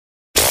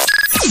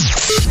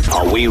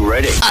Are we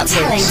ready?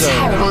 Telling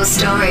terrible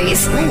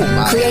stories,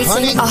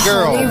 creating a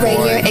whole new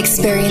radio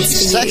experience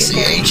for you. Sexy,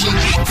 ain't she?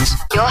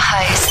 Your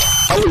host.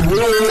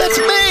 That's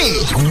me.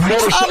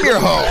 I'm your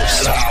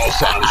host.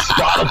 House on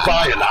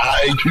Spotify and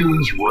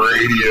iTunes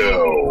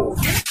Radio.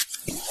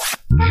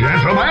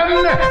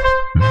 Gentlemen,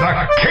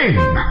 the King.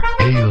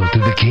 Hail to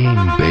the king,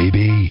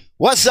 baby.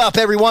 What's up,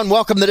 everyone?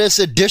 Welcome to this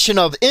edition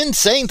of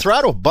Insane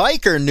Throttle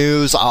Biker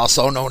News,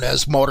 also known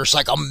as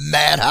Motorcycle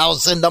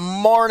Madhouse in the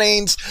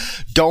mornings.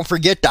 Don't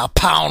forget to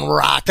pound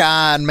rock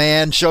on,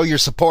 man. Show your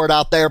support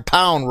out there.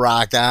 Pound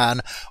rock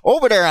on.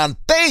 Over there on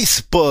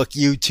Facebook,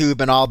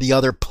 YouTube, and all the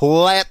other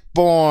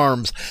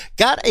platforms.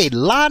 Got a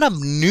lot of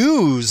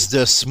news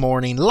this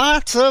morning.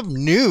 Lots of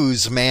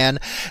news, man.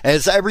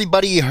 As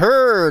everybody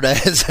heard,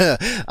 as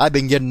I've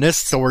been getting this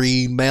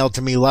story emailed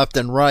to me left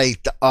and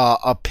right,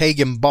 a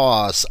pagan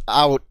boss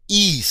out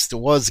east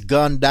was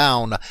gunned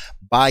down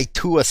by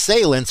two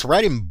assailants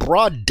right in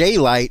broad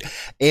daylight,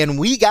 and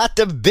we got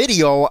the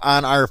video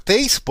on our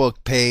Facebook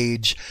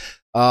page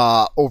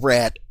over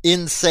at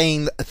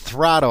Insane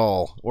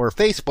Throttle, or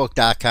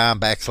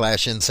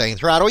facebook.com/Insane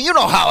Throttle. You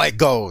know how it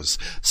goes.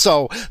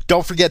 So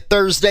don't forget,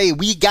 Thursday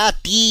we got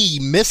the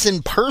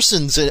missing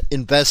persons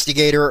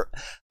investigator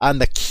on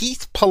the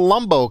Keith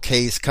Palumbo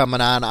case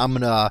coming on. I'm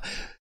gonna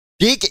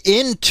dig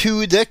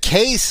into the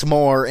case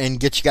more and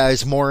get you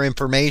guys more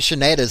information.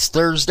 That is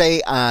Thursday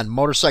on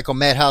Motorcycle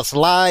Madhouse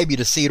Live. You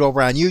just see it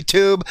over on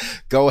YouTube.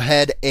 Go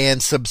ahead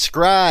and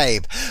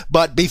subscribe.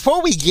 But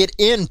before we get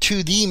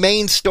into the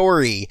main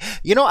story,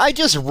 you know, I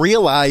just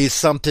realized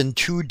something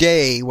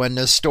today when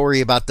this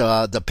story about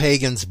the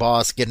Pagans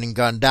boss getting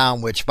gunned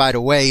down, which, by the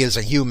way, is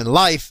a human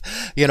life.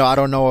 You know, I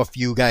don't know if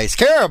you guys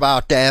care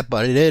about that,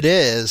 but it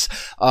is.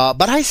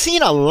 But I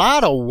seen a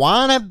lot of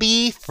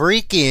wannabe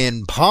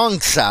freaking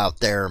punks out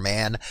there,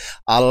 man.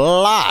 A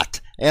lot.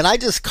 And I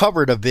just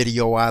covered a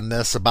video on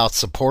this about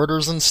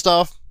supporters and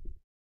stuff.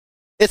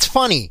 It's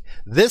funny.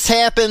 This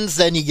happens,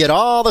 then you get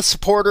all the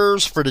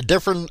supporters for the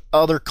different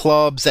other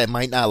clubs that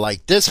might not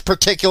like this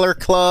particular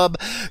club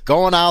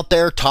going out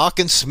there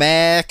talking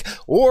smack,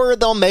 or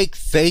they'll make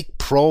fake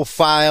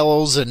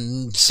profiles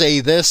and say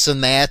this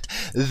and that.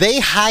 They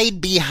hide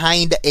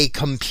behind a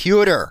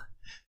computer.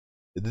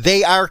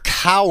 They are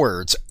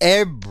cowards.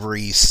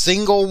 Every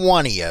single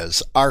one of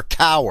yous are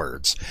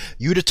cowards.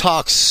 You to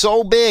talk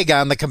so big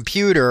on the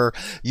computer,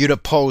 you to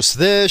post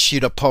this, you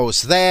to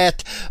post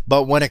that,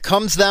 but when it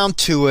comes down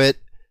to it,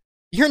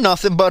 you're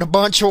nothing but a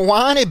bunch of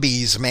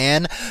wannabes,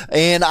 man.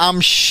 And I'm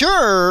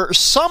sure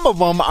some of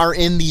them are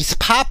in these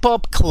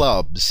pop-up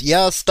clubs.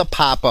 Yes, the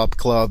pop-up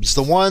clubs.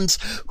 The ones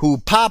who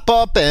pop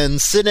up and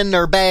sit in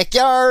their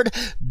backyard,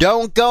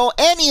 don't go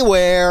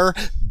anywhere,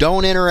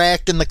 don't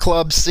interact in the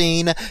club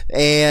scene,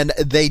 and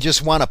they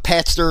just want to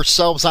pat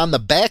themselves on the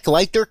back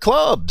like they're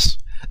clubs.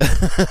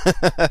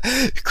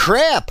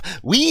 Crap,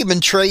 we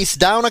even traced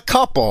down a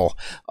couple,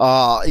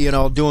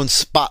 doing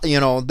spot,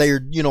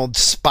 they're,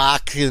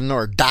 spocking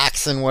or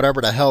doxing,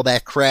 whatever the hell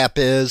that crap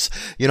is.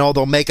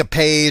 They'll make a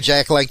page,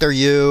 act like they're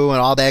you and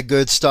all that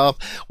good stuff.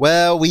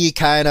 Well, we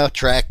kind of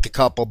tracked a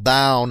couple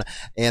down,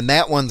 and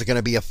that one's going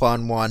to be a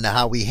fun one,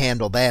 how we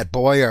handle that.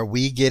 Boy, are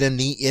we getting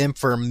the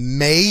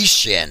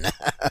information.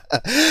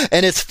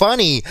 And it's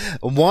funny,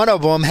 one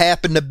of them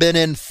happened to have been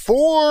in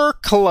 4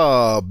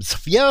 clubs.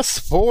 Yes,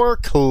 4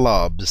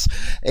 clubs.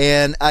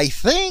 And I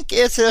think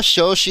it's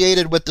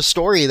associated with the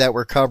story that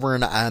we're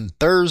covering on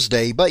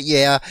Thursday. But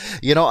yeah,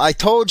 I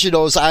told you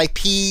those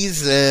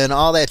IPs and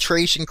all that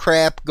tracing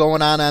crap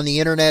going on the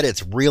internet,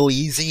 it's real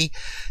easy.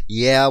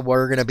 Yeah,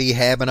 we're going to be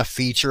having a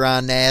feature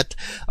on that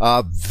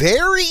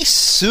very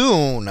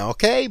soon,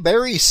 okay?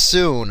 Very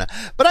soon.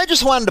 But I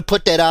just wanted to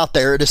put that out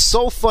there. It is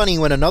so funny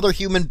when another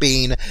human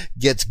being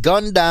gets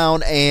gunned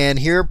down, and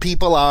here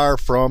people are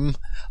from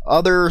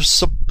other,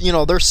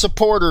 they're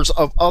supporters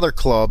of other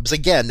clubs,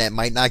 again, that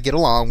might not get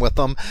along with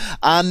them,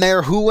 on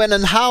there hooing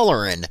and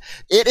hollering.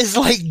 It is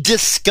like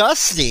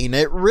disgusting.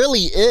 It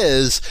really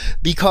is,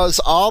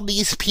 because all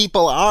these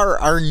people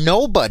are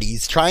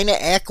nobodies trying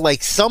to act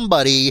like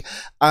somebody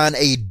on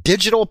a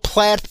digital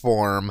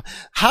platform.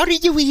 How do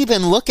you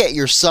even look at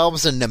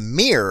yourselves in the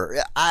mirror?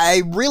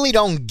 I really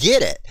don't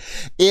get it.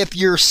 If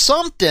you're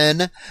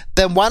something,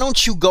 then why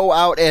don't you go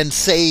out and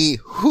say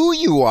who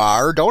you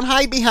are? Don't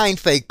hide behind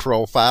fake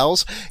profiles.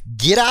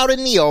 Get out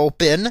in the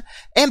open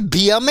and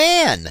be a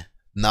man.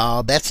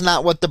 No, that's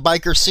not what the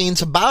biker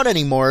scene's about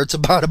anymore. It's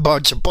about a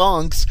bunch of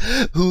punks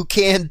who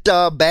can't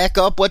back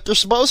up what they're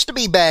supposed to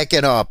be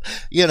backing up.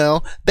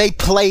 They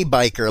play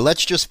biker.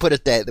 Let's just put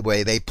it that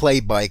way. They play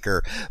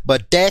biker.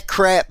 But that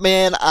crap,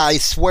 man, I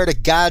swear to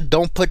God,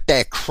 don't put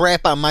that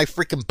crap on my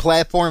freaking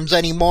platforms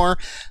anymore.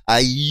 I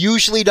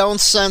usually don't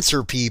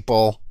censor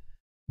people,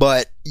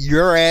 but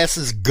your ass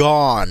is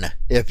gone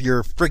if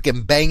you're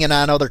freaking banging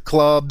on other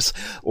clubs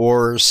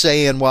or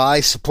saying, well,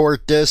 I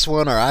support this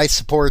one or I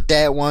support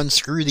that one,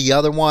 screw the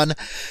other one.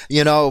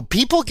 You know,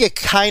 people get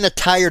kind of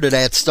tired of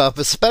that stuff,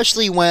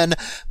 especially when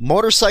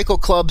motorcycle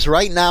clubs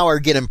right now are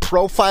getting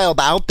profiled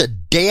out the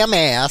damn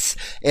ass,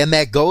 and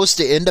that goes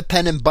to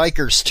independent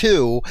bikers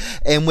too.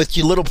 And with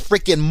you little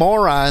freaking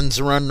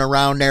morons running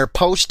around there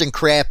posting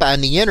crap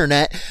on the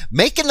internet,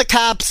 making the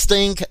cops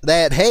think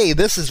that, hey,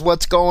 this is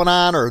what's going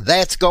on or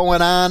that's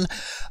going on.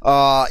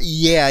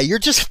 Yeah, you're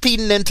just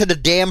feeding into the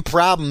damn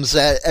problems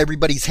that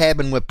everybody's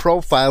having with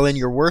profiling.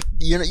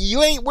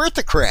 You ain't worth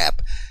a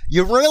crap.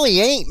 You really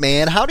ain't,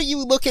 man. How do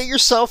you look at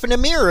yourself in the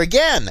mirror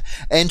again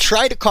and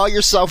try to call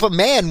yourself a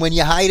man when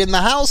you hide in the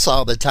house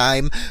all the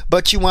time,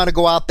 but you want to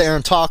go out there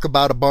and talk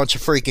about a bunch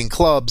of freaking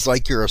clubs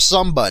like you're a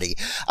somebody?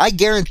 I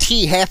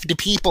guarantee half the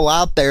people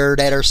out there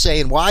that are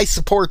saying, well, I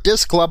support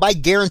this club, I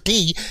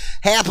guarantee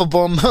half of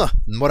them,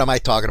 what am I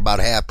talking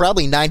about half?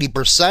 Probably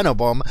 90% of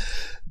them,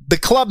 the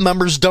club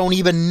members don't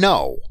even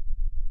know.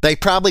 They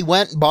probably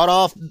went and bought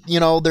off,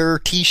 their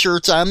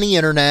t-shirts on the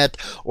internet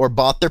or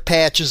bought their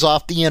patches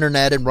off the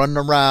internet and running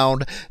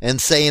around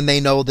and saying they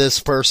know this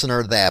person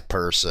or that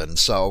person.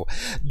 So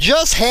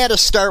just had to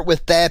start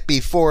with that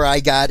before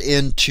I got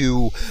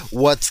into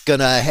what's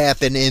going to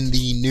happen in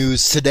the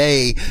news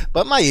today.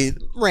 But my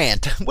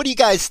rant, what do you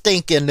guys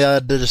think in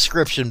the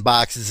description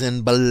boxes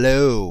in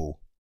below?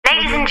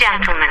 Ladies and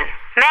gentlemen,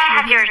 may I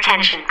have your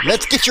attention, please?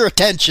 Let's get your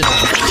attention.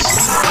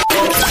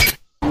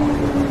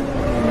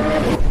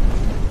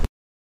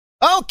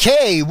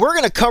 Okay, we're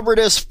going to cover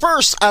this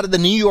first out of the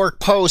New York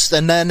Post,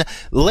 and then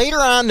later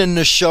on in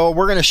the show,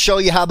 we're going to show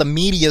you how the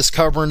media is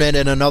covering it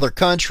in another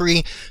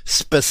country,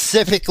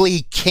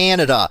 specifically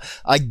Canada.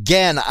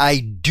 Again, I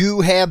do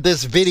have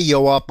this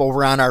video up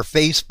over on our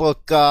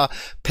Facebook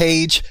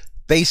page,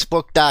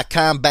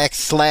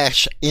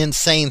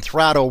 Facebook.com/Insane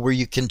Throttle, where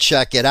you can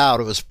check it out.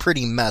 It was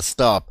pretty messed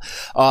up.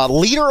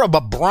 Leader of a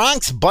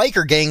Bronx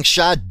biker gang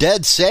shot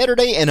dead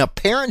Saturday in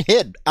apparent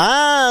hit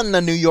on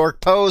the New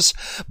York Post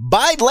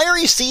by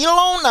Larry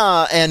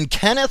Celona and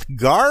Kenneth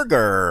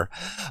Garger.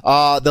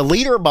 The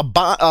leader of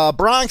a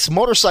Bronx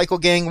motorcycle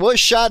gang was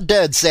shot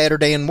dead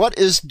Saturday in what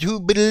is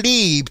to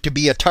believe to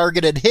be a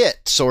targeted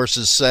hit,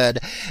 sources said.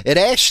 It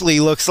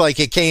actually looks like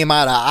it came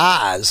out of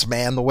Oz,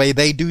 man, the way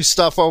they do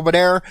stuff over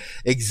there.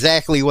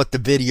 Exactly what the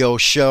video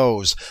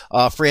shows.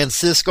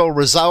 Francisco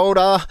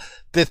Rosada,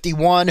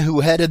 51,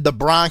 who headed the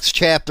Bronx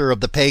chapter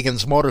of the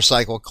Pagans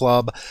Motorcycle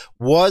Club,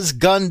 was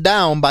gunned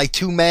down by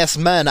two masked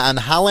men on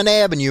Holland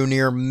Avenue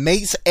near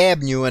Mace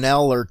Avenue in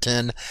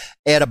Ellerton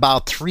at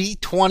about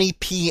 3:20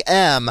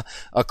 p.m.,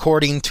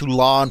 according to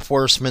law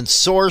enforcement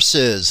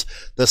sources.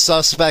 The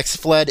suspects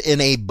fled in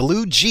a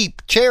blue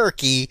Jeep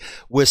Cherokee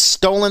with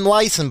stolen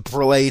license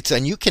plates,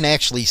 and you can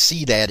actually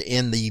see that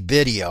in the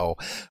video.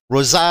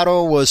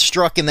 Rosado was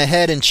struck in the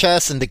head and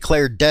chest and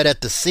declared dead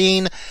at the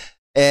scene.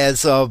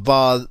 As of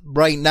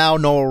right now,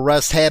 no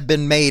arrests have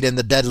been made in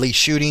the deadly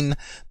shooting.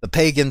 The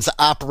Pagans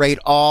operate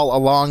all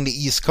along the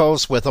East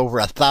Coast with over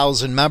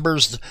 1,000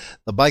 members.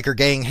 The biker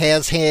gang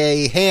has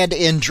a hand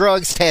in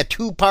drugs,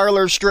 tattoo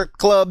parlors, strip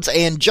clubs,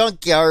 and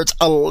junkyards,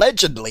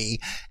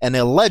 allegedly, and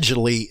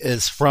allegedly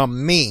is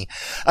from me.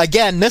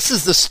 Again, this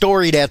is the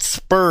story that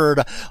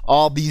spurred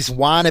all the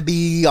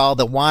wannabe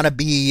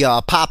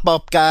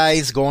pop-up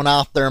guys going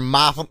out there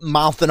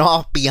mouthing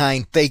off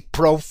behind fake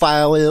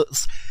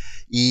profiles.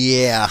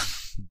 Yeah,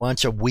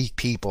 bunch of weak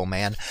people,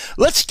 man.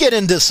 Let's get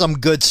into some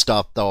good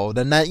stuff, though.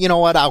 Then you know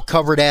what? I'll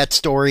cover that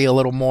story a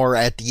little more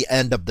at the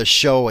end of the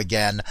show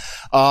again.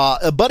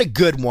 But a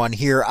good one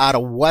here out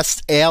of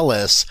West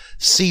Allis,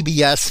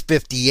 CBS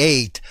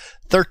 58.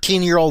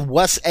 13-year-old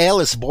West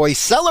Allis boy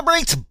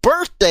celebrates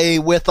birthday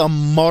with a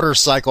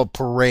motorcycle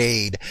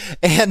parade.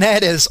 And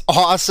that is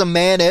awesome,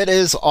 man. It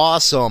is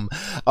awesome.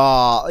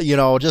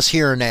 Just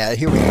hearing that.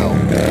 Here we go.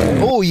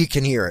 Oh, you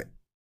can hear it.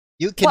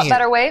 What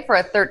better way for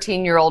a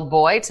 13-year-old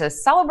boy to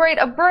celebrate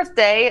a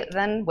birthday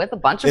than with a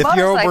bunch of motorcycles? If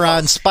you're over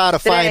on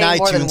Spotify and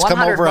iTunes,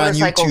 come over on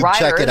YouTube,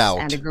 check it out.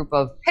 And a group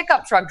of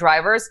pickup truck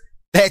drivers.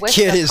 That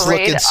kid is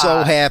looking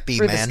so happy,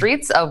 through man. The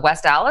streets of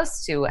West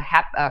Allis to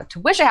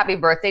wish a happy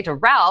birthday to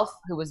Ralph,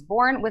 who was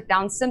born with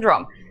Down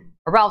syndrome.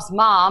 Ralph's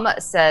mom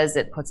says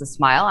it puts a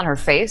smile on her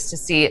face to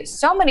see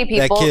so many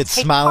people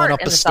take part in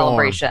the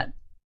celebration.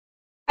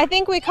 I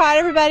think we caught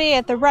everybody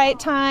at the right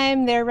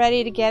time. They're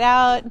ready to get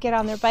out, get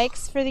on their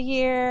bikes for the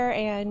year,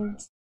 and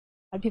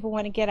a lot of people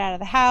want to get out of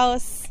the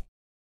house.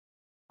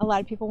 A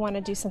lot of people want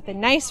to do something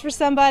nice for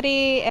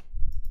somebody.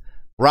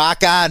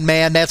 Rock on,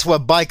 man. That's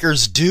what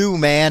bikers do,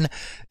 man.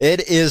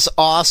 It is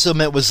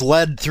awesome. It was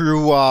led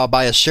through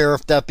by a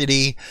sheriff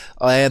deputy,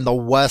 and the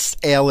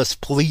West Allis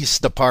Police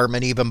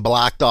Department even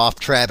blocked off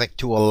traffic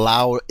to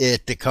allow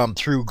it to come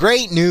through.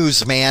 Great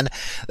news, man.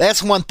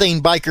 That's one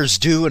thing bikers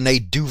do, and they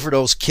do for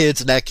those kids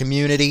in that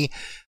community.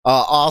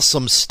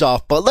 Awesome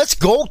stuff. But let's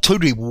go to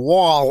the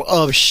Wall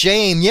of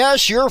Shame.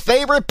 Yes, your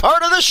favorite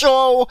part of the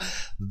show,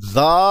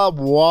 the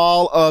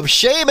Wall of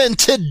Shame. And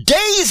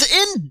today's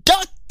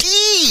inductee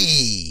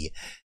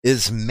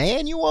is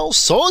Manuel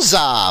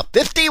Souza,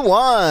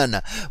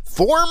 51,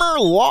 former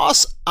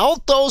Los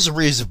Altos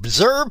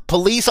Reserve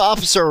police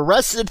officer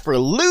arrested for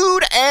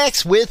lewd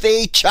acts with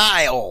a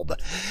child.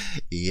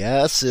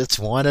 Yes, it's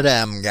one of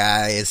them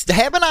guys.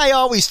 Haven't I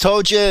always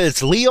told you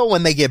it's Leo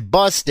when they get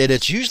busted,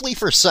 it's usually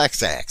for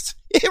sex acts?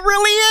 It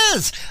really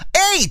is.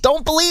 Hey,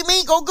 don't believe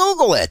me? Go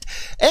Google it.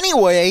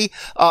 Anyway,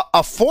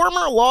 a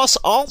former Los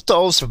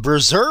Altos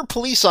Reserve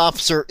police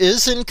officer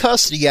is in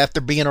custody after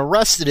being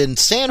arrested in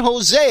San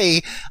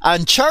Jose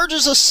on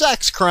charges of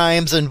sex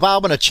crimes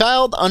involving a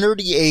child under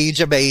the age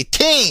of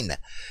 18.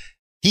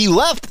 He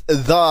left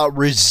the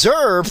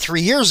reserve 3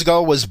 years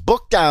ago, was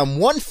booked on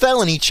 1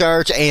 felony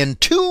charge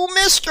and 2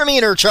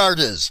 misdemeanor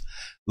charges.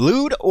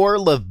 Lewd or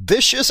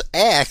lascivious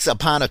acts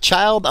upon a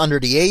child under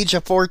the age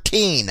of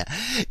 14.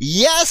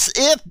 Yes,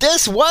 if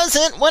this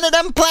wasn't one of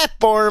them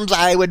platforms,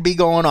 I would be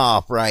going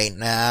off right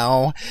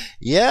now.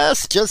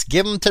 Yes, just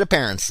give them to the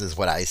parents is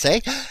what I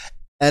say.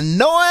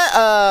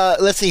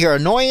 Let's see here.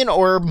 Annoying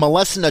or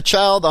molesting a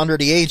child under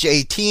the age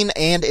 18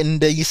 and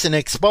indecent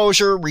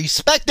exposure,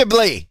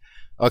 respectively,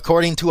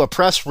 according to a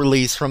press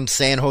release from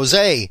San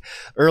Jose.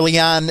 Early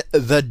on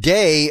the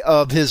day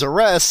of his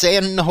arrest,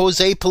 San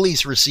Jose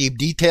police received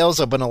details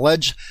of an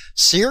alleged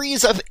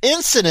series of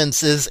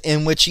incidences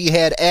in which he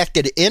had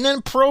acted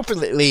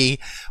inappropriately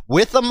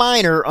with a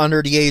minor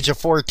under the age of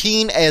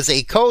 14 as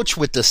a coach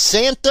with the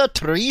Santa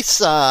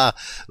Teresa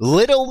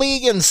Little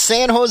League in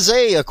San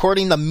Jose,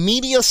 according to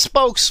media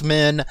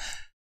spokesman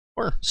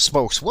or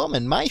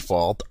spokeswoman, my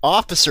fault,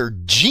 Officer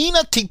Gina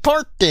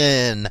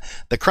Tipartin.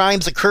 The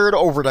crimes occurred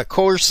over the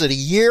course of the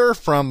year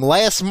from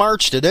last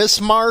March to this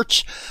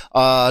March.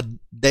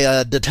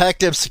 The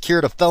detective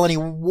secured a felony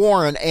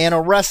warrant and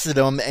arrested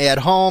him at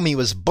home. He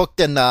was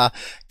booked in the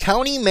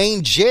county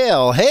main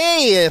jail.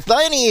 Hey, if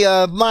any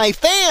of my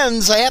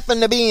fans happen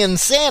to be in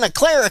Santa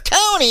Clara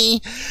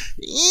County,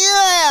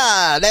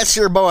 yeah, that's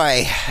your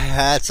boy.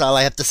 That's all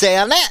I have to say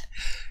on that.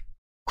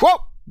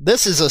 Quote,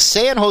 "This is a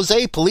San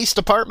Jose Police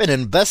Department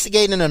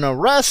investigating an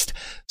arrest,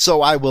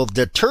 so I will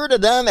defer to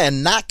them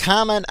and not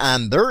comment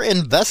on their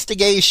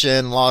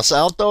investigation," Los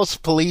Altos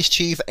Police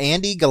Chief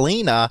Andy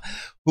Galena,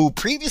 who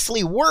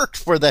previously worked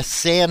for the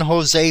San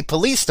Jose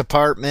Police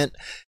Department.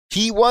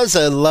 He was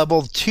a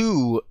level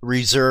 2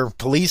 reserve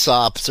police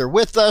officer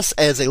with us.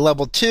 As a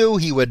level 2,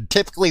 he would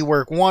typically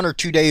work 1 or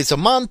 2 days a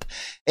month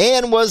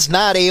and was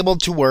not able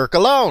to work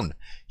alone.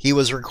 He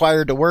was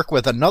required to work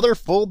with another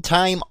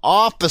full-time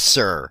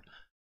officer.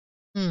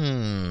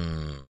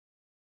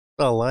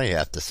 All I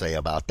have to say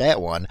about that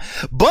one.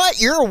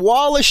 But your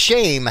wall of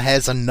shame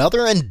has another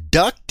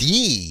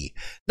inductee.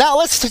 Now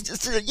let's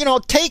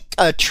take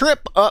a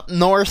trip up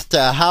north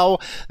to how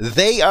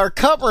they are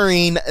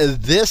covering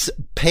this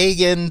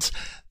pagans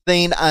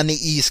thing on the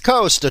East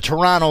Coast. The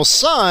Toronto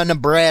Sun,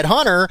 Brad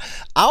Hunter,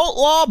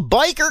 outlaw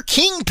biker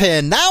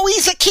kingpin. Now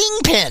he's a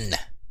kingpin.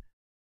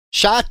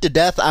 Shot to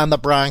death on the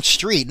Bronx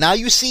street. Now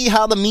you see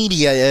how the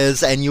media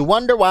is, and you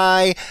wonder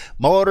why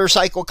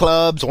motorcycle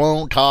clubs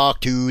won't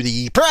talk to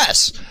the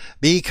press.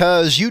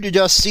 Because you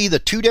just see the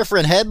 2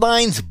 different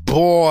headlines.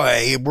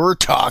 Boy, we're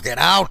talking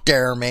out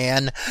there,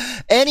 man.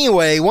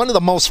 Anyway, one of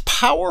the most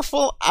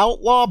powerful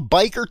outlaw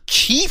biker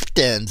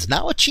chieftains,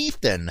 now a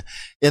chieftain,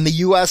 in the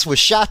U.S. was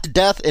shot to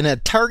death in a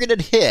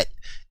targeted hit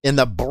in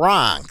the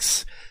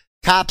Bronx.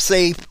 Cops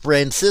say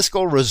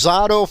Francisco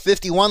Rosado,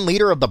 51,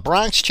 leader of the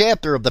Bronx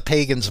chapter of the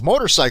Pagans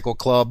Motorcycle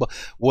Club,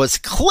 was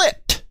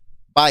clipped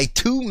by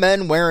 2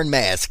 men wearing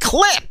masks.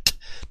 Clipped!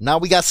 Now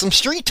we got some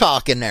street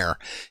talk in there.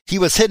 He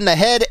was hit in the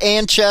head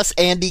and chest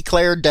and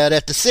declared dead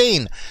at the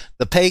scene.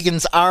 The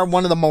Pagans are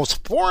one of the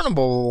most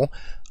formidable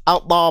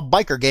outlaw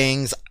biker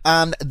gangs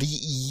on the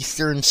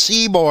eastern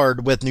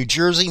seaboard, with New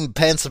Jersey,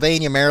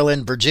 Pennsylvania,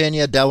 Maryland,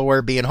 Virginia,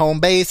 Delaware being home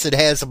base. It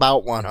has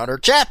about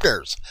 100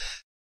 chapters.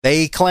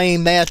 They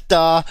claim that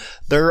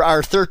there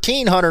are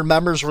 1,300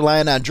 members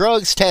relying on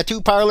drugs,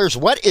 tattoo parlors.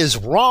 What is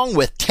wrong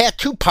with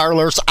tattoo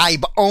parlors?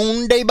 I've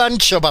owned a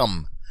bunch of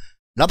them.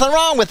 Nothing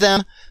wrong with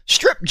them.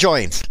 Strip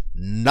joints.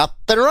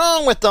 Nothing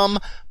wrong with them.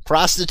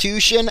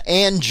 Prostitution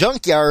and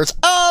junkyards,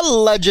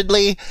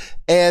 allegedly,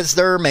 as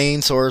their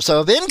main source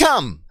of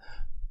income.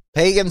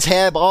 Pagans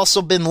have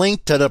also been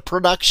linked to the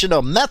production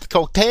of meth,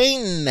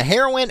 cocaine,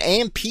 heroin,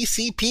 and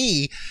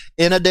PCP.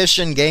 In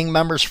addition, gang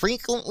members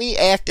frequently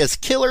act as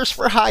killers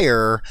for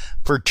hire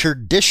for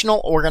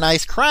traditional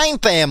organized crime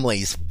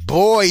families.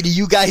 Boy, do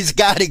you guys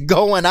got it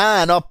going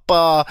on up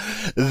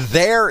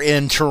there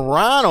in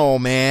Toronto,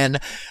 man.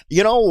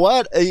 You know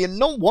what?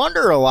 No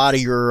wonder a lot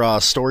of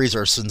your stories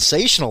are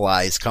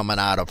sensationalized coming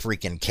out of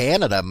freaking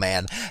Canada,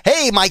 man.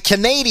 Hey, my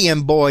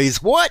Canadian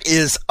boys, what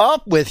is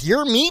up with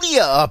your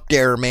media up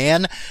there,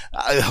 man?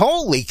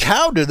 Holy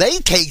cow, do they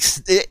take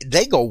it?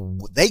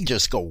 They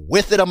just go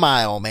with it a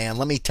mile, man.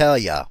 Let me tell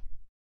you.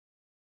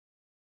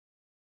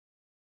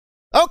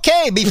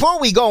 Okay, before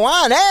we go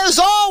on, as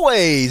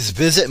always,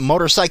 visit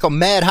Motorcycle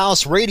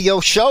Madhouse Radio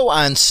Show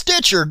on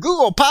Stitcher,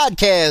 Google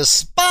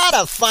Podcasts,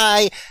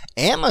 Spotify,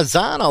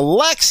 Amazon,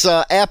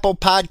 Alexa, Apple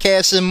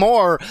Podcasts, and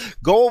more.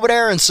 Go over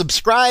there and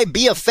subscribe,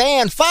 be a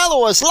fan,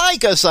 follow us,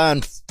 like us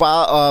on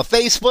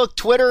Facebook,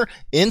 Twitter,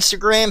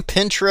 Instagram,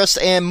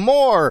 Pinterest, and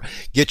more.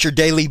 Get your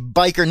daily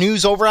biker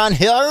news over on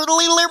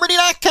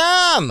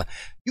HardlyLiberty.com.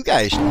 You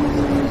guys,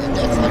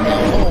 that's like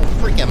a whole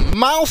freaking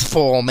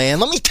mouthful, man.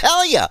 Let me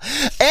tell you.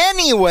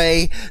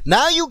 Anyway,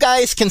 now you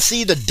guys can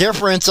see the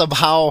difference of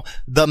how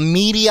the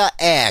media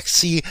acts.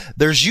 See,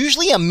 there's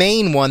usually a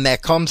main one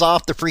that comes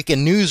off the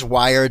freaking news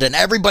wire, and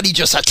everybody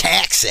just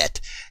attacks it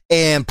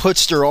and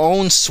puts their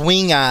own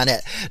swing on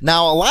it.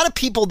 Now, a lot of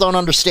people don't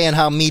understand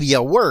how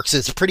media works.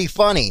 It's pretty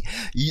funny.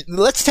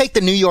 Let's take the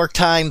New York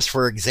Times,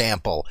 for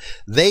example.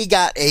 They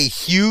got a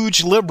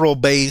huge liberal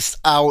base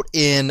out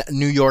in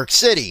New York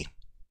City.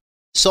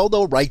 So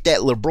they'll write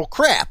that liberal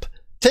crap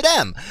to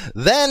them.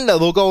 Then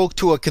they'll go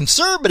to a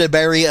conservative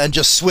area and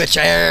just switch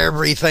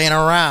everything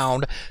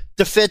around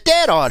to fit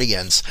that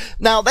audience.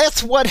 Now,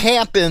 that's what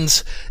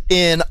happens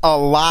in a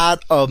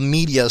lot of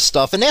media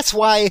stuff. And that's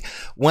why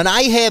when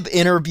I have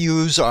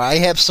interviews or I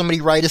have somebody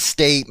write a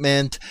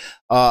statement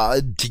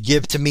to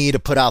give to me to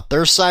put out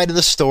their side of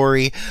the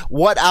story,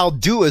 what I'll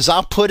do is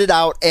I'll put it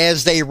out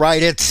as they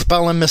write it,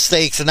 spelling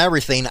mistakes and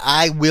everything.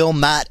 I will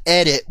not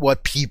edit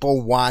what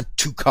people want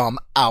to come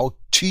out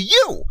to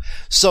you.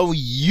 So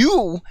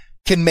you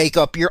can make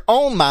up your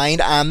own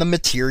mind on the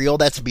material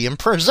that's being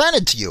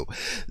presented to you.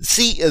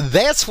 See,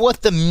 that's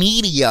what the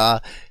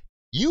media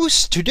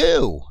used to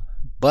do,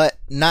 but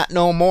not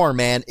no more,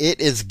 man. It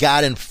has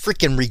gotten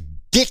freaking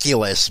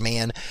ridiculous,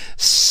 man.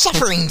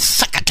 Suffering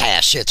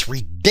succotash. It's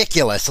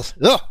ridiculous.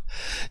 Ugh.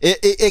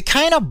 It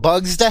kind of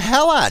bugs the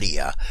hell out of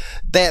you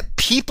that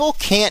people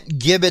can't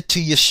give it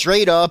to you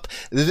straight up.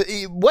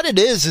 What it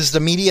is the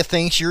media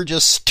thinks you're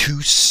just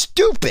too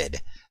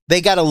stupid. They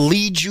got to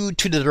lead you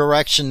to the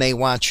direction they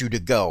want you to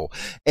go.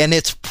 And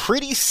it's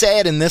pretty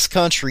sad in this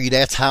country.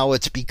 That's how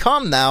it's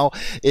become now,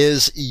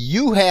 is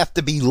you have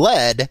to be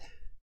led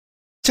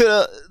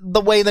to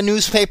the way the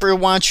newspaper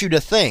wants you to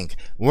think.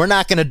 We're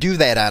not going to do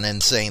that on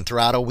Insane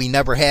Throttle. We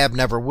never have,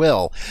 never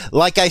will.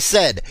 Like I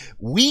said,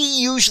 we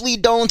usually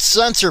don't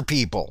censor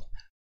people.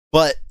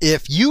 But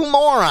if you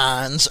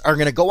morons are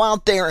going to go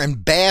out there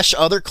and bash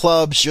other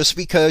clubs just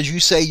because you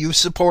say you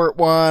support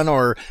one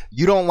or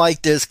you don't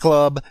like this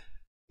club,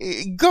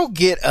 go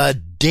get a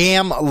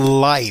damn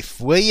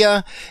life, will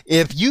ya?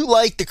 If you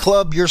like the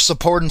club you're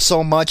supporting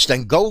so much,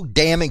 then go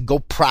damn it, go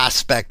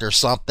prospect or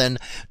something.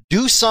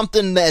 Do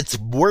something that's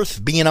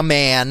worth being a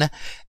man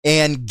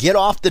and get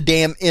off the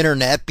damn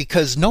internet,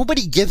 because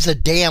nobody gives a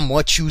damn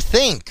what you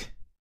think.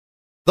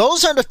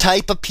 Those are the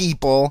type of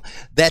people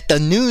that the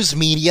news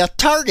media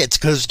targets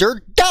because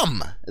they're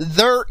dumb.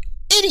 They're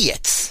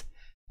idiots.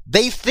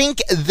 They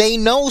think they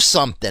know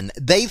something.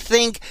 They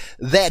think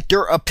that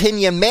their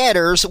opinion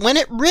matters when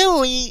it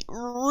really,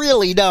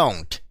 really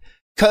don't.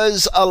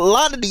 Because a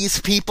lot of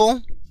these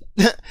people,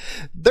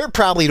 they're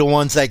probably the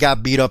ones that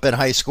got beat up in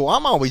high school.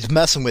 I'm always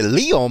messing with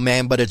Leo,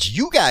 man, but it's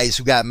you guys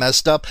who got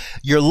messed up.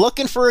 You're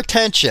looking for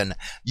attention.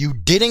 You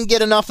didn't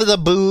get enough of the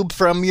boob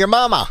from your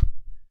mama.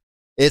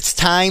 It's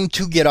time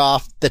to get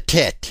off the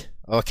tit,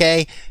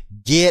 okay?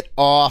 Get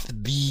off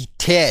the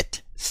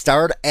tit.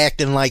 Start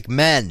acting like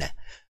men.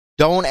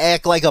 Don't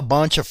act like a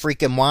bunch of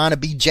freaking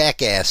wannabe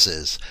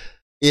jackasses.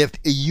 If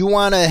you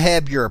want to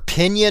have your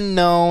opinion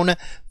known,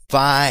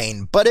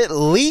 fine, but at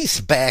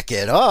least back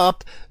it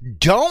up.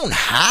 Don't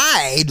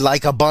hide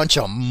like a bunch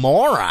of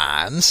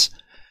morons.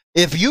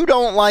 If you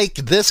don't like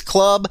this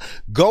club,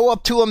 go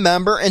up to a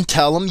member and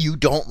tell them you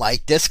don't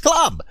like this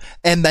club,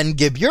 and then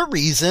give your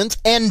reasons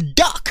and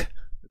duck.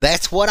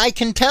 That's what I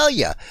can tell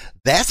you.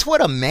 That's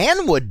what a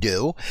man would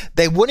do.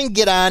 They wouldn't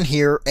get on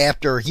here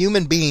after a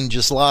human being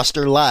just lost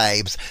their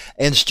lives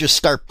and just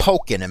start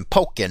poking and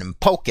poking and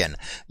poking.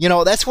 You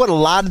know, that's what a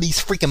lot of these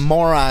freaking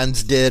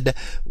morons did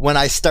when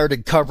I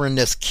started covering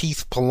this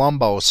Keith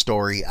Palumbo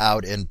story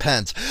out in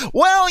Pence.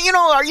 Well, you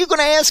know, are you going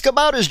to ask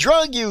about his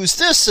drug use,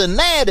 this and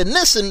that and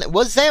this, and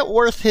was that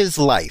worth his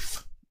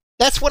life?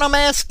 That's what I'm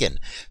asking.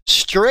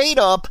 Straight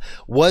up,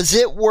 was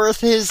it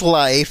worth his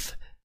life?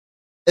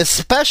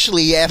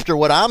 Especially after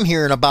what I'm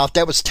hearing about,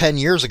 that was 10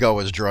 years ago,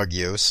 his drug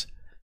use.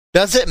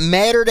 Does it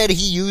matter that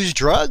he used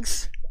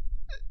drugs?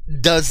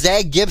 Does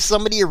that give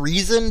somebody a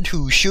reason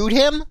to shoot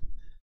him?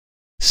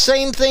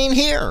 Same thing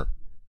here.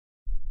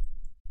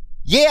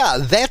 Yeah,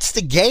 that's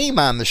the game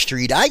on the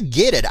street. I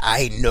get it.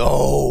 I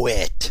know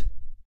it.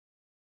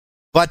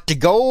 But to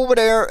go over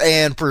there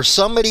and for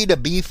somebody to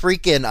be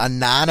freaking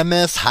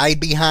anonymous,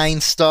 hide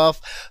behind stuff,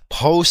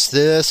 post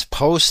this,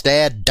 post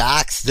that,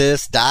 dox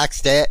this,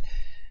 dox that,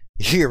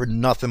 you're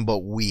nothing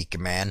but weak,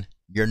 man.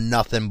 You're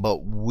nothing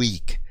but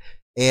weak.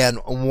 And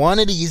one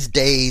of these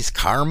days,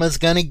 karma's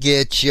gonna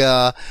get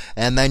you,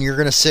 and then you're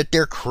gonna sit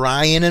there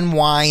crying and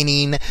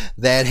whining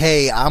that,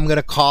 hey, I'm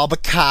gonna call the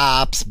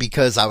cops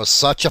because I was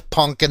such a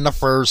punk in the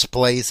first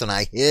place, and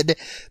I hid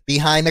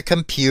behind a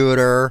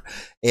computer,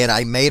 and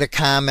I made a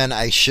comment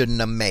I shouldn't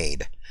have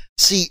made.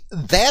 See,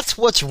 that's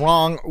what's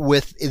wrong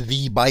with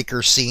the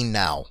biker scene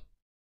now.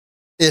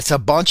 It's a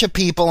bunch of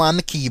people on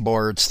the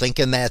keyboards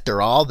thinking that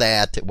they're all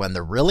that when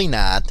they're really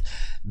not.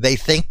 They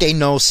think they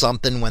know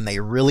something when they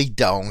really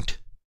don't.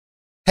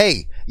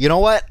 Hey, you know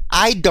what?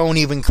 I don't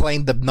even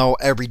claim to know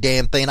every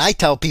damn thing. I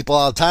tell people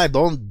all the time,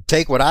 don't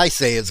take what I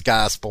say as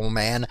gospel,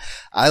 man.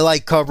 I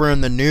like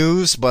covering the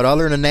news, but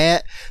other than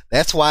that,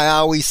 that's why I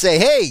always say,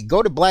 hey,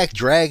 go to Black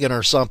Dragon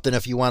or something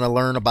if you want to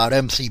learn about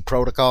MC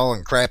protocol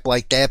and crap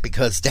like that,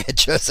 because that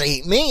just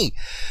ain't me.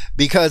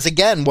 Because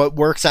again, what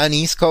works on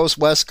East Coast,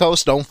 West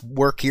Coast don't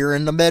work here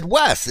in the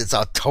Midwest. It's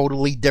a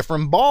totally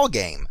different ball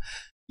game.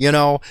 You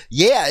know,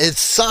 yeah, it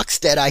sucks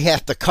that I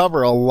have to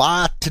cover a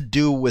lot to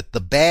do with the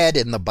bad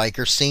in the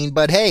biker scene,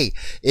 but hey,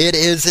 it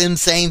is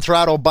Insane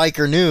Throttle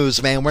Biker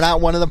News, man. We're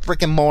not one of the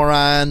freaking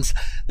morons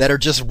that are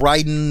just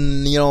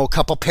writing, you know, a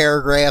couple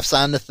paragraphs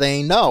on the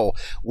thing. No,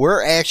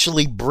 we're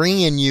actually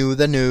bringing you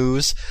the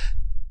news,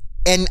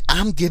 and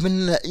I'm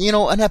giving, you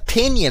know, an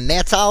opinion.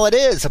 That's all it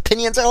is.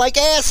 Opinions are like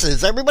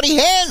asses. Everybody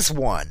has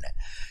one.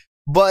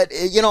 But,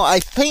 you know, I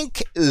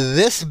think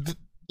this,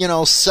 you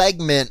know,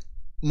 segment,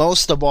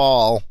 most of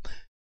all,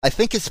 I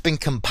think it's been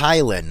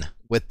compiling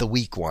with the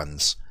weak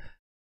ones.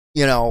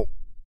 You know,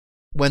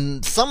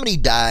 when somebody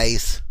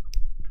dies,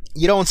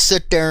 you don't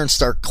sit there and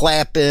start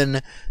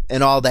clapping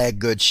and all that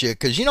good shit,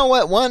 because you know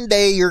what? One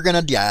day you're going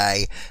to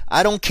die.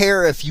 I don't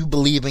care if you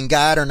believe in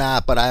God or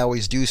not, but I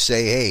always do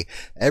say, hey,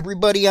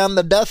 everybody on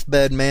the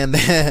deathbed, man,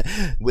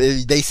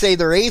 they say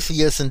they're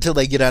atheists until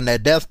they get on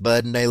that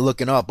deathbed and they're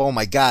looking up, oh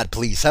my God,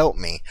 please help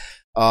me.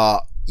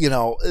 You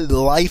know,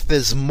 life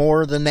is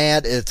more than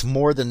that. It's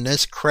more than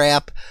this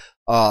crap.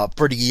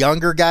 For the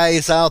younger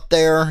guys out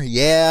there,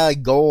 yeah,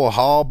 go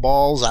haul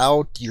balls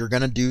out. You're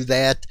going to do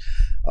that.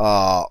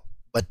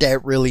 But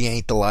that really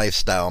ain't the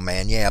lifestyle,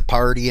 man. Yeah,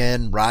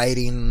 partying,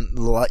 riding,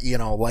 you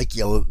know, like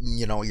you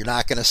know, you're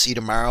not going to see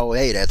tomorrow.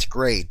 Hey, that's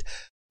great.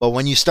 But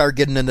when you start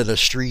getting into the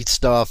street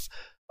stuff,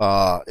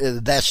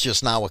 that's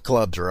just not what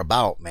clubs are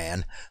about,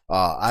 man.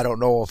 I don't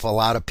know if a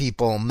lot of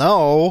people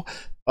know.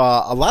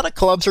 A lot of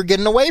clubs are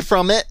getting away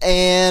from it,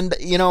 and,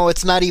 you know,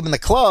 it's not even the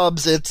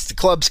clubs, it's the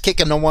clubs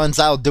kicking the ones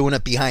out doing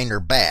it behind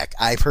their back.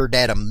 I've heard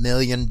that a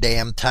million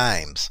damn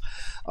times.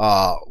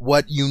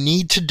 What you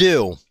need to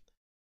do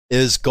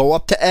is go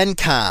up to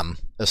NCOM,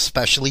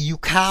 especially you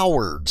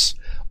cowards,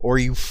 or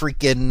you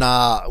freaking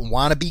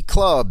wannabe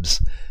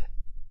clubs,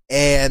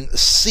 and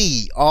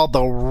see all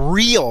the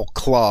real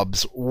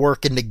clubs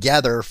working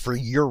together for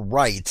your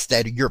rights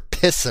that you're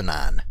pissing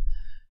on.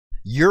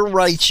 Your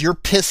rights you're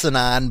pissing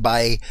on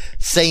by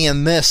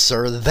saying this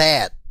or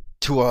that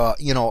to a,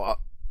 you know,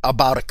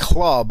 about a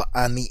club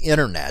on the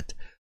internet.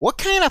 What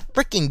kind of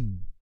freaking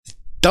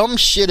dumb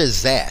shit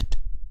is that?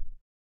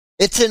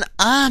 It's an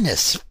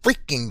honest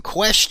freaking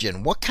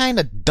question. What kind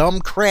of dumb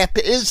crap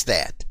is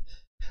that?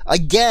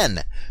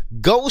 Again,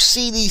 go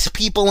see these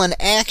people in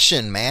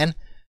action, man.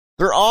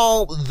 They're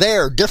all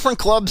there. Different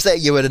clubs that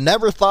you would have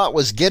never thought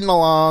was getting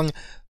along,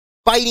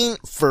 fighting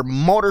for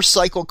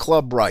motorcycle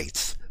club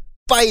rights.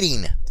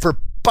 Fighting for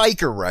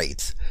biker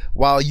rights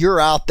while you're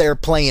out there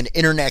playing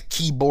internet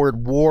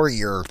keyboard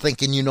warrior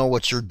thinking you know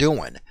what you're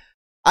doing.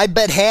 I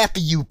bet half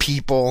of you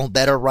people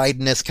that are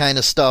writing this kind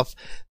of stuff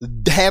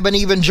haven't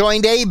even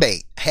joined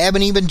ABATE,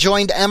 haven't even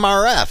joined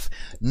MRF.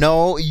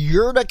 No,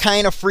 you're the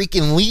kind of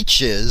freaking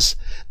leeches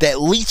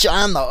that leech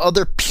on the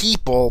other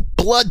people,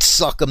 blood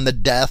suck them to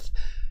death,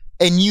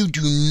 and you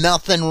do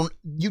nothing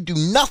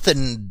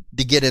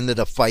to get into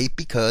the fight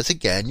because,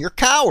 again, you're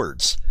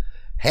cowards.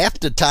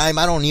 Half the time,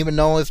 I don't even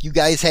know if you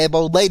guys have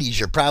old ladies.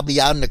 You're probably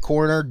out in the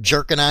corner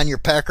jerking on your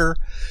pecker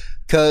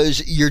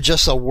because you're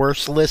just a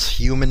worthless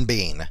human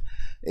being.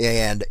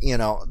 And, you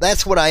know,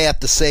 that's what I have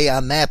to say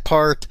on that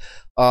part.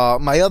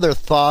 My other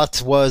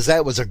thoughts was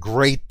that was a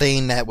great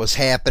thing that was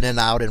happening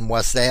out in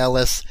West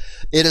Allis.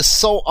 It is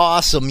so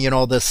awesome, you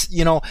know, this,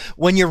 you know,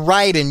 when you're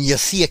riding, you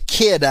see a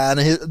kid on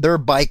their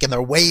bike and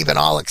they're waving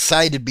all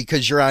excited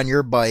because you're on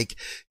your bike.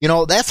 You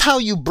know, that's how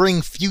you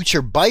bring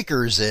future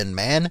bikers in,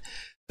 man.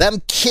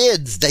 Them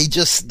kids,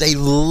 they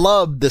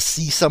love to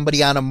see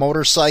somebody on a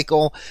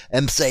motorcycle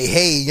and say,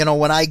 hey, you know,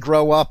 when I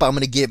grow up, I'm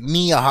going to get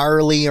me a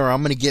Harley or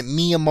I'm going to get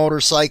me a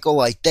motorcycle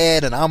like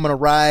that and I'm going to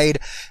ride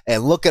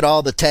and look at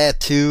all the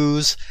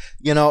tattoos.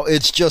 You know,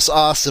 it's just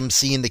awesome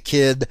seeing the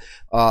kid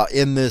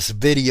in this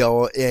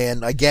video.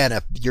 And again,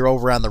 if you're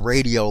over on the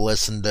radio,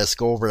 listen to this,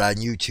 go over on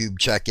YouTube,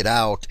 check it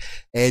out.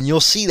 And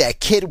you'll see that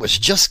kid was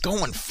just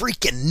going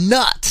freaking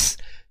nuts.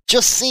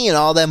 Just seeing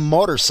all them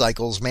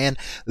motorcycles, man,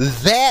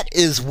 that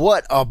is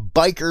what a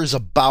biker's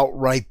about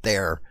right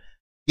there.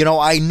 You know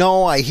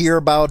I hear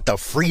about the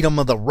freedom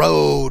of the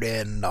road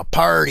and the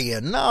party,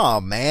 and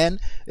no, man,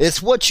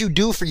 it's what you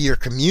do for your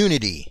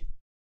community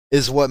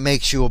is what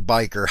makes you a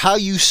biker. How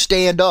you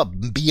stand up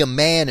and be a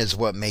man is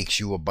what makes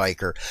you a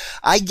biker.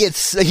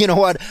 You know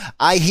what?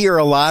 I hear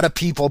a lot of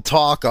people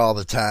talk all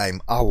the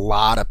time. A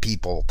lot of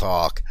people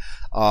talk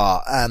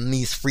on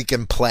these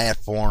freaking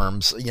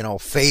platforms, you know,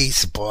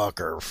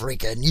 Facebook or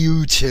freaking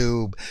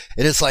YouTube.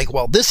 And it's like,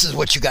 well, this is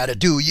what you got to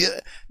do.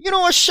 You know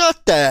what?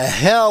 Shut the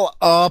hell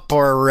up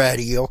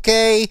already,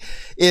 okay?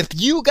 If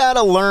you got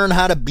to learn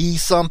how to be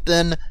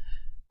something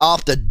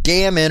off the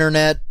damn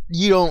internet,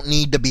 you don't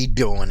need to be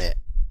doing it.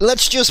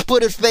 Let's just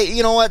put it,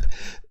 you know what?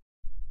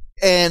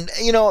 And,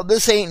 you know,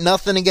 this ain't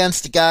nothing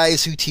against the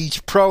guys who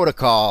teach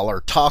protocol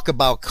or talk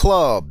about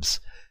clubs.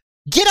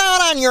 Get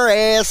out on your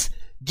ass.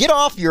 Get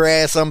off your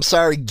ass, I'm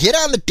sorry. Get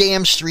on the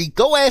damn street.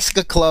 Go ask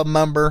a club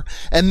member,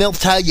 and they'll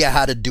tell you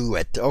how to do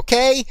it,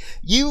 okay?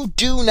 You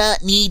do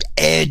not need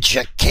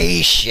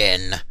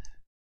education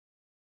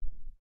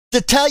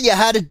to tell you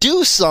how to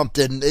do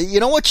something. You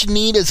know what you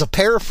need is a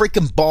pair of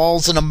freaking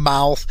balls and a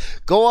mouth.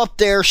 Go up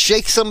there,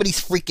 shake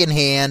somebody's freaking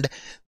hand.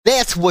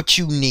 That's what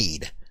you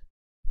need.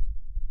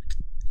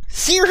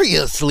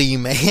 Seriously,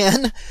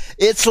 man.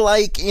 It's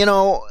like, you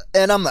know,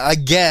 and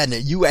again,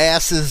 you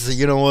asses,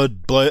 you know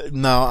what, but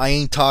no, I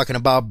ain't talking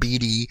about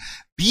BD.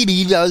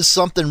 BD does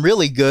something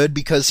really good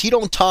because he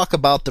don't talk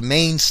about the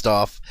main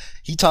stuff.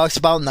 He talks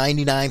about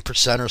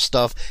 99% of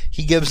stuff.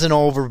 He gives an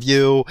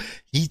overview.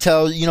 He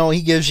tells, you know,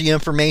 he gives you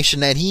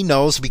information that he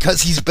knows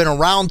because he's been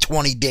around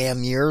 20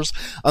 damn years,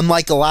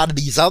 unlike a lot of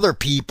these other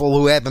people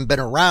who haven't been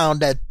around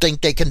that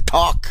think they can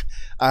talk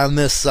on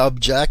this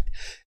subject.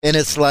 And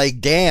it's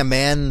like, damn,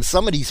 man,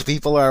 some of these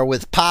people are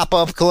with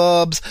pop-up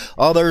clubs.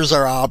 Others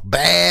are out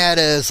bad.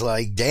 It's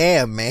like,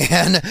 damn,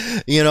 man,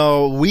 you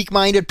know,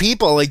 weak-minded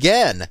people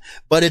again.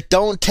 But it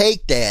don't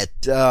take that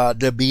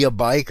to be a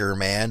biker,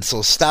 man.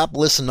 So stop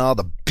listening to all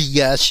the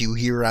BS you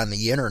hear on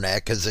the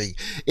internet, because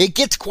it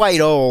gets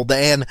quite old.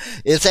 And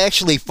it's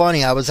actually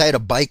funny. I was at a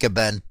bike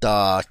event,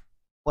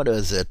 what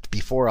is it,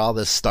 before all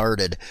this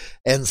started,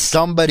 and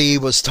somebody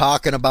was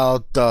talking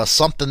about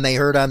something they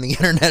heard on the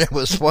internet. It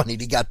was funny.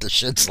 He got the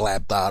shit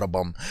slapped out of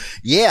them.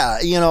 Yeah,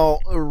 you know,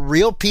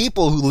 real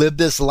people who live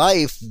this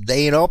life,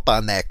 they ain't up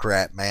on that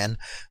crap, man.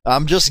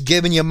 I'm just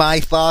giving you my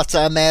thoughts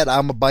on that.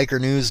 I'm a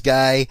biker news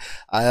guy.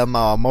 I am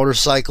a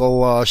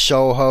motorcycle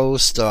show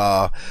host.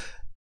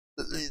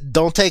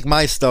 Don't take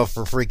my stuff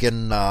for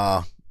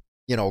freaking,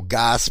 you know,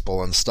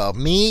 gospel and stuff.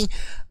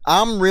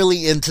 I'm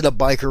really into the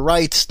biker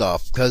rights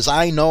stuff because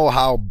I know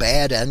how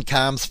bad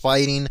NCOM's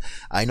fighting.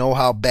 I know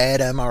how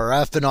bad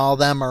MRF and all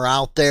them are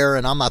out there,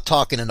 and I'm not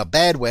talking in a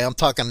bad way. I'm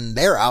talking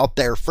they're out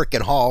there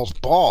freaking hauls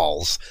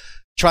balls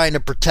trying to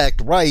protect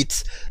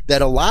rights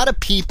that a lot of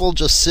people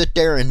just sit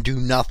there and do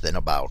nothing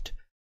about.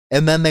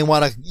 And then they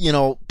want to, you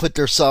know, put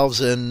themselves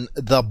in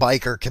the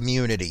biker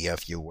community,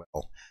 if you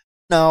will.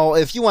 No,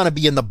 if you want to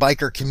be in the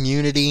biker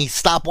community,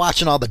 stop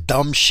watching all the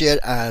dumb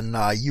shit on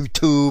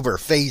YouTube or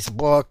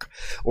Facebook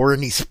or in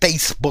these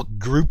Facebook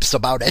groups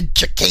about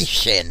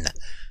education.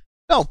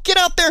 No, get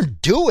out there and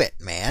do it,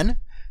 man.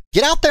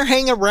 Get out there,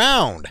 hang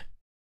around.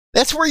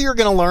 That's where you're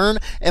going to learn.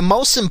 And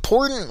most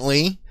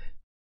importantly,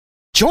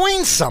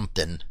 join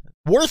something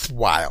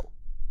worthwhile.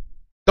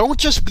 Don't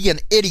just be an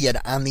idiot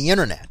on the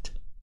internet.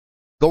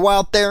 Go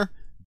out there,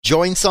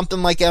 join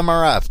something like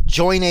MRF,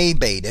 join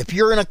ABATE. If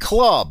you're in a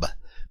club,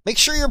 make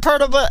sure you're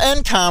part of an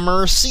NCOM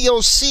or a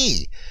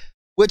COC,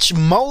 which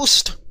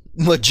most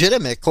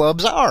legitimate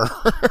clubs are.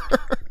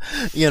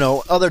 You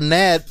know, other than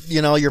that,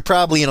 you know, you're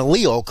probably in a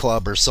Leo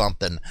club or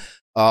something.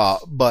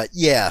 But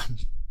yeah,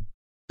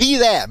 be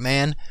that,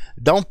 man.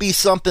 Don't be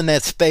something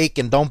that's fake,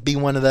 and don't be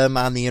one of them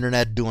on the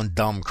internet doing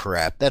dumb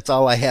crap. That's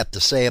all I have to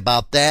say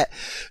about that.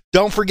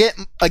 Don't forget,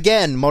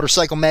 again,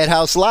 Motorcycle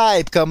Madhouse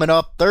Live coming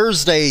up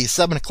Thursday,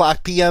 7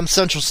 o'clock p.m.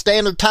 Central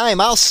Standard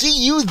Time. I'll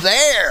see you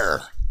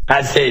there.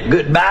 I said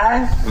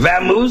goodbye,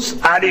 vamoose,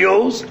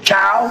 adios,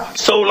 ciao,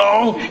 so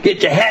long,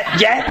 get your hat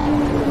jack.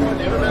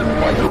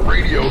 The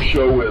radio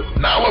show is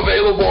now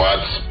available on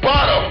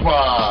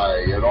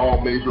Spotify and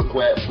all major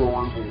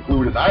platforms,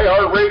 including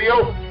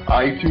iHeartRadio,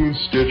 iTunes,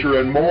 Stitcher,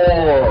 and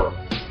more.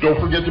 Don't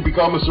forget to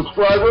become a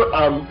subscriber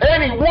on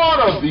any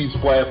one of these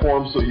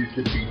platforms so you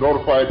can be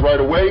notified right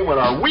away when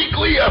our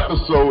weekly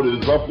episode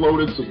is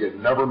uploaded so you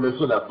never miss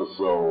an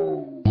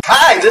episode.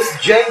 Hi, this is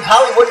James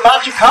Hollywood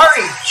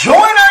Machikari. Join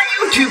our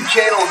YouTube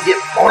channel and get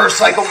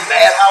Motorcycle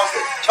Madhouse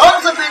and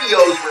tons of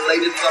videos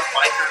related to the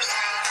bikers.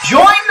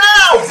 Join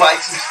now by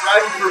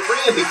subscribing for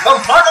free and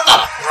become part of the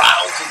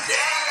crowd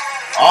today.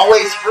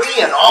 Always free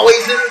and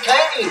always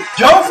entertaining.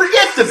 Don't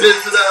forget to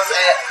visit us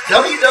at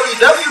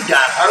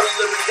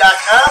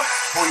www.harleyliberty.com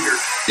for your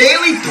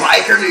daily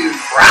biker news.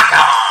 Rock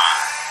on!